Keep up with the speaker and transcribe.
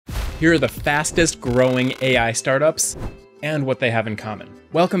Here are the fastest growing AI startups and what they have in common.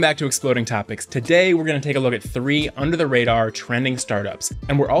 Welcome back to Exploding Topics. Today, we're going to take a look at 3 under-the-radar trending startups,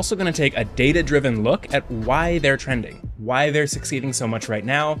 and we're also going to take a data-driven look at why they're trending, why they're succeeding so much right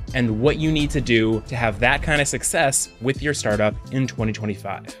now, and what you need to do to have that kind of success with your startup in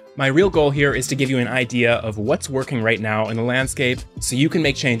 2025. My real goal here is to give you an idea of what's working right now in the landscape so you can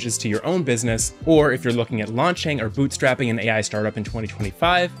make changes to your own business, or if you're looking at launching or bootstrapping an AI startup in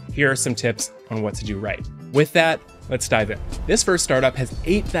 2025, here are some tips on what to do right. With that, let's dive in. This first startup has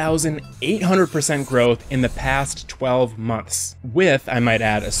 8,800% growth in the past 12 months, with, I might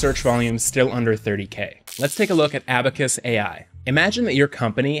add, a search volume still under 30K. Let's take a look at Abacus AI. Imagine that your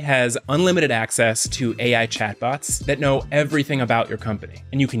company has unlimited access to AI chatbots that know everything about your company,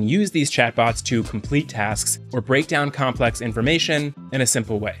 and you can use these chatbots to complete tasks or break down complex information in a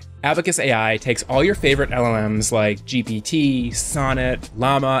simple way. Abacus AI takes all your favorite LLMs like GPT, Sonnet,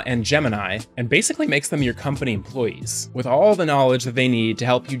 Llama, and Gemini, and basically makes them your company employees, with all the knowledge that they need to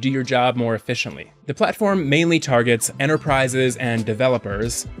help you do your job more efficiently. The platform mainly targets enterprises and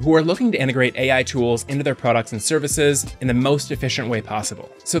developers who are looking to integrate AI tools into their products and services in the most efficient way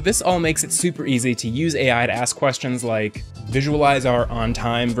possible. So this all makes it super easy to use AI to ask questions like, visualize our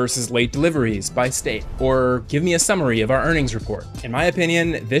on-time versus late deliveries by state, or give me a summary of our earnings report. In my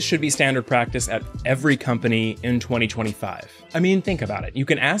opinion, this should be standard practice at every company in 2025. I mean, think about it. You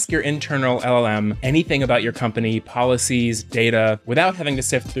can ask your internal LLM anything about your company, policies, data, without having to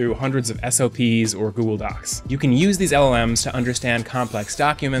sift through hundreds of SOPs or Google Docs. You can use these LLMs to understand complex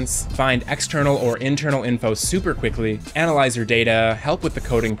documents, find external or internal info super quickly, analyze your data, help with the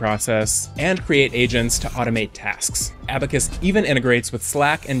coding process, and create agents to automate tasks. Abacus even integrates with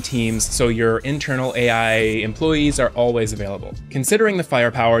Slack and Teams, so your internal AI employees are always available. Considering the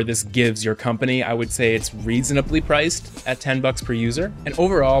firepower this gives your company, I would say it's reasonably priced at $10 per user. And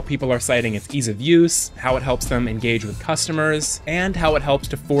overall, people are citing its ease of use, how it helps them engage with customers, and how it helps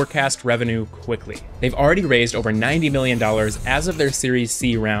to forecast revenue quickly. They've already raised over $90 million as of their Series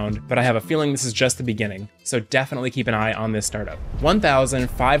C round, but I have a feeling this is just the beginning, so definitely keep an eye on this startup.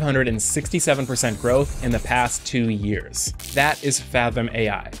 1,567% growth in the past 2 years. That is Fathom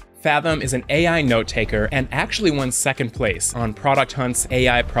AI. Fathom is an AI note taker and actually won second place on Product Hunt's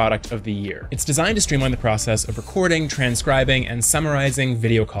AI Product of the Year. It's designed to streamline the process of recording, transcribing, and summarizing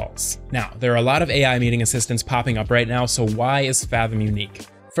video calls. Now, there are a lot of AI meeting assistants popping up right now, so why is Fathom unique?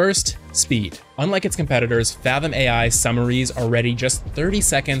 First, speed. Unlike its competitors, Fathom AI summaries are ready just 30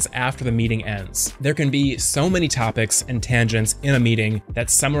 seconds after the meeting ends. There can be so many topics and tangents in a meeting that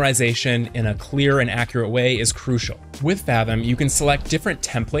summarization in a clear and accurate way is crucial. With Fathom, you can select different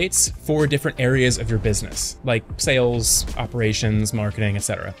templates for different areas of your business, like sales, operations, marketing,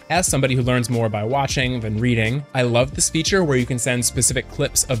 etc. As somebody who learns more by watching than reading, I love this feature where you can send specific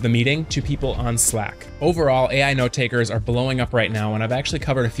clips of the meeting to people on Slack. Overall, AI note takers are blowing up right now, and I've actually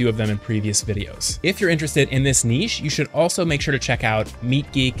covered a few of them in previous videos. If you're interested in this niche, you should also make sure to check out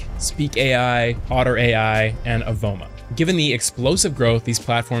MeetGeek, Speak AI, Otter AI, and Avoma. Given the explosive growth these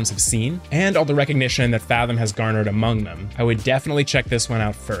platforms have seen, and all the recognition that Fathom has garnered among them, I would definitely check this one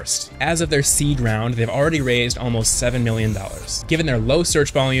out first. As of their seed round, they've already raised almost $7 million. Given their low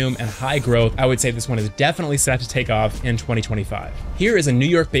search volume and high growth, I would say this one is definitely set to take off in 2025. Here is a New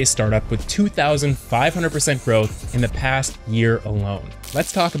York-based startup with 2,500% growth in the past year alone.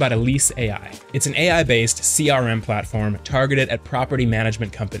 Let's talk about Elise AI. It's an AI-based CRM platform targeted at property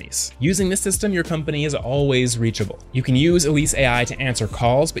management companies. Using this system, your company is always reachable. You can use Elise AI to answer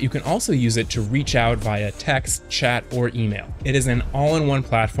calls, but you can also use it to reach out via text, chat, or email. It is an all-in-one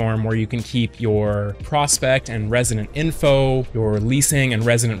platform where you can keep your prospect and resident info, your leasing and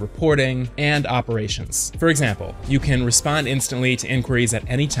resident reporting, and operations. For example, you can respond instantly to inquiries at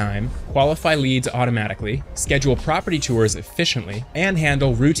any time, qualify leads automatically, schedule property tours efficiently, and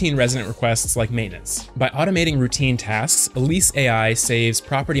handle routine resident requests like maintenance. By automating routine tasks, Elise AI saves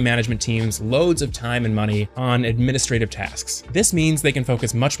property management teams loads of time and money on administrative tasks. This means they can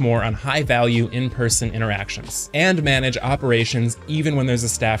focus much more on high-value in-person interactions and manage operations even when there's a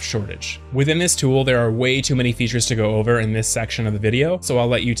staff shortage. Within this tool, there are way too many features to go over in this section of the video, so I'll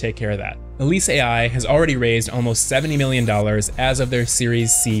let you take care of that. Elise AI has already raised almost $70 million as of their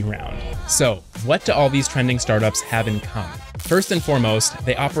Series C round. So, what do all these trending startups have in common? First and foremost,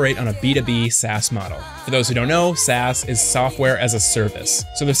 they operate on a B2B SaaS model. For those who don't know, SaaS is software as a service.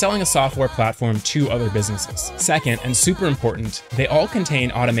 So they're selling a software platform to other businesses. Second, and super important, they all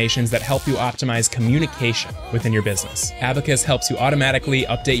contain automations that help you optimize communication within your business. Abacus helps you automatically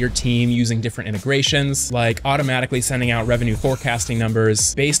update your team using different integrations, like automatically sending out revenue forecasting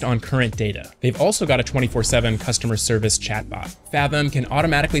numbers based on current data. They've also got a 24/7 customer service chatbot. Fathom can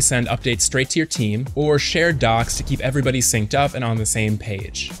automatically send updates straight to your team or share docs to keep everybody synced up and on the same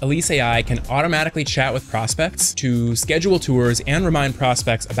page. Elise AI can automatically chat with prospects to schedule tours and remind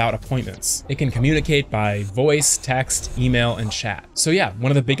prospects about appointments. It can communicate by voice, text, email, and chat. So yeah,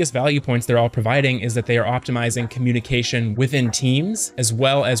 one of the biggest value points they're all providing is that they are optimizing communication within teams as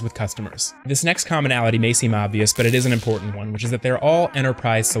well as with customers. This next commonality may seem obvious, but it is an important one, which is that they're all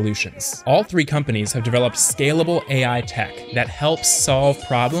enterprise solutions. All three companies have developed scalable AI tech that helps solve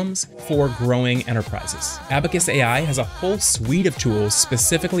problems for growing enterprises. Abacus AI has a whole suite of tools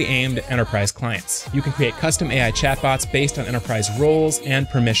specifically aimed at enterprise clients. You can create custom AI chatbots based on enterprise roles and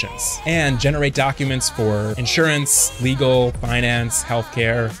permissions, and generate documents for insurance, legal, finance,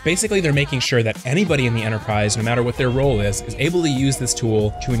 healthcare. Basically, they're making sure that anybody in the enterprise, no matter what their role is able to use this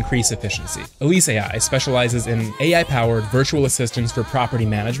tool to increase efficiency. Elise AI specializes in AI-powered virtual assistants for property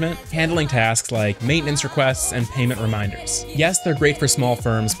management, handling tasks like maintenance requests and payment reminders. Yes, they're great for small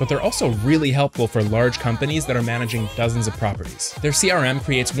firms, but they're also really helpful for large companies that are managing dozens of properties. Their CRM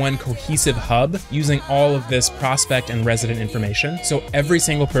creates one cohesive hub using all of this prospect and resident information, so every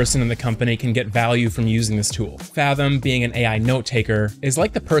single person in the company can get value from using this tool. Fathom, being an AI note taker, is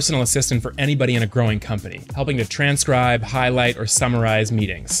like the personal assistant for anybody in a growing company, helping to transcribe, highlight, or summarize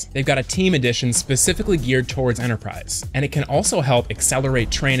meetings. They've got a team edition specifically geared towards enterprise, and it can also help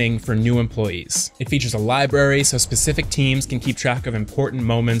accelerate training for new employees. It features a library so specific teams can keep track of important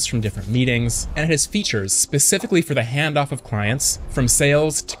moments from different meetings, and it has features specifically for the handoff of clients from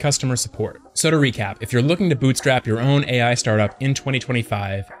sales to customer support. So to recap, if you're looking to bootstrap your own AI startup in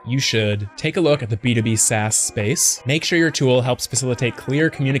 2025, you should take a look at the B2B SaaS space, make sure your tool helps facilitate clear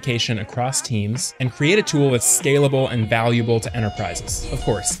communication across teams, and create a tool that's scalable and valuable to enterprises. Of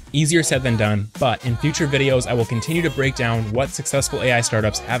course, easier said than done, but in future videos, I will continue to break down what successful AI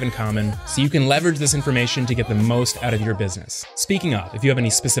startups have in common so you can leverage this information to get the most out of your business. Speaking of, if you have any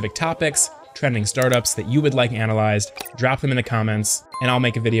specific topics, trending startups that you would like analyzed, drop them in the comments, and I'll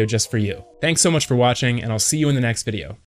make a video just for you. Thanks so much for watching, and I'll see you in the next video.